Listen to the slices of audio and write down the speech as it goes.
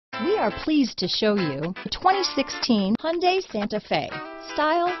We are pleased to show you the 2016 Hyundai Santa Fe.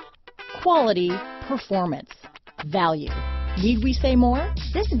 Style, quality, performance, value. Need we say more?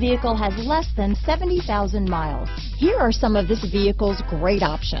 This vehicle has less than 70,000 miles. Here are some of this vehicle's great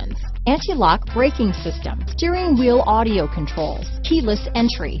options: anti-lock braking system, steering wheel audio controls, keyless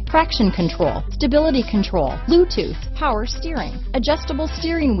entry, traction control, stability control, Bluetooth, power steering, adjustable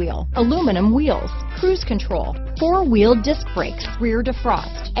steering wheel, aluminum wheels, cruise control, four-wheel disc brakes, rear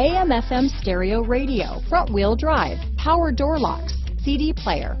defrost, AM/FM stereo radio, front-wheel drive, power door locks, CD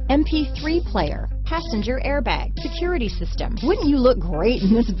player, MP3 player, passenger airbag, security system. Wouldn't you look great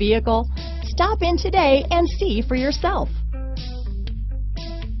in this vehicle? Stop in today and see for yourself.